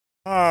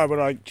I would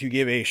like to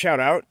give a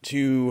shout out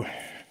to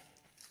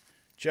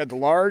Jed the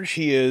Large.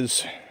 He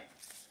is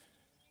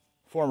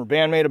a former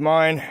bandmate of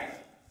mine.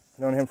 I've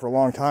known him for a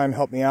long time,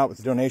 helped me out with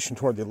the donation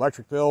toward the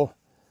electric bill.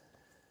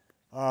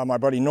 My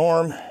buddy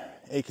Norm,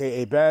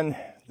 aka Ben,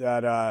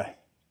 that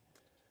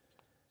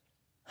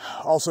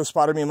also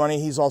spotted me money.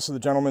 He's also the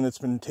gentleman that's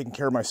been taking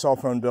care of my cell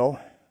phone bill.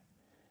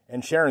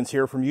 And Sharon's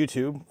here from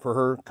YouTube for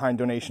her kind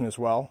donation as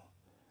well.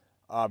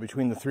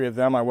 Between the three of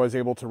them, I was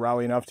able to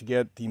rally enough to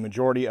get the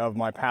majority of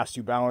my past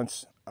due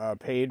balance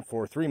paid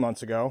for 3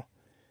 months ago,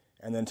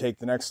 and then take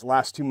the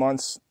last 2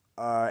 months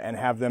and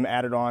have them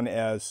added on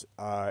as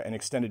an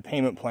extended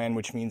payment plan,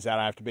 which means that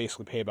I have to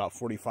basically pay about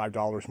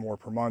 $45 more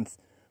per month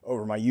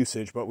over my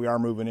usage, but we are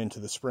moving into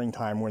the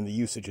springtime when the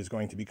usage is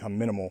going to become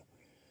minimal.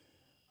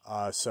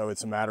 So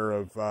it's a matter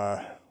of,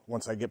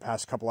 once I get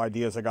past a couple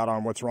ideas I got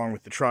on what's wrong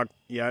with the truck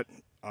yet,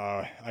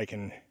 I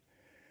can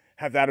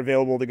have that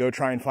available to go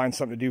try and find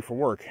something to do for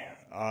work.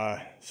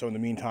 So in the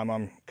meantime,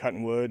 I'm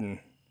cutting wood and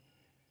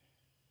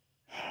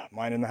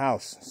minding the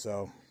house.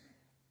 So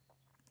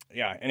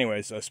yeah,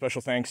 anyways,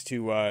 special thanks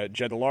to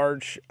Jed the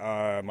Large,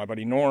 my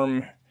buddy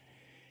Norm,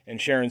 and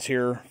Sharon's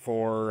here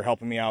for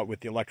helping me out with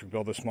the electric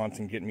bill this month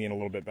and getting me in a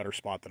little bit better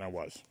spot than I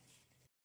was.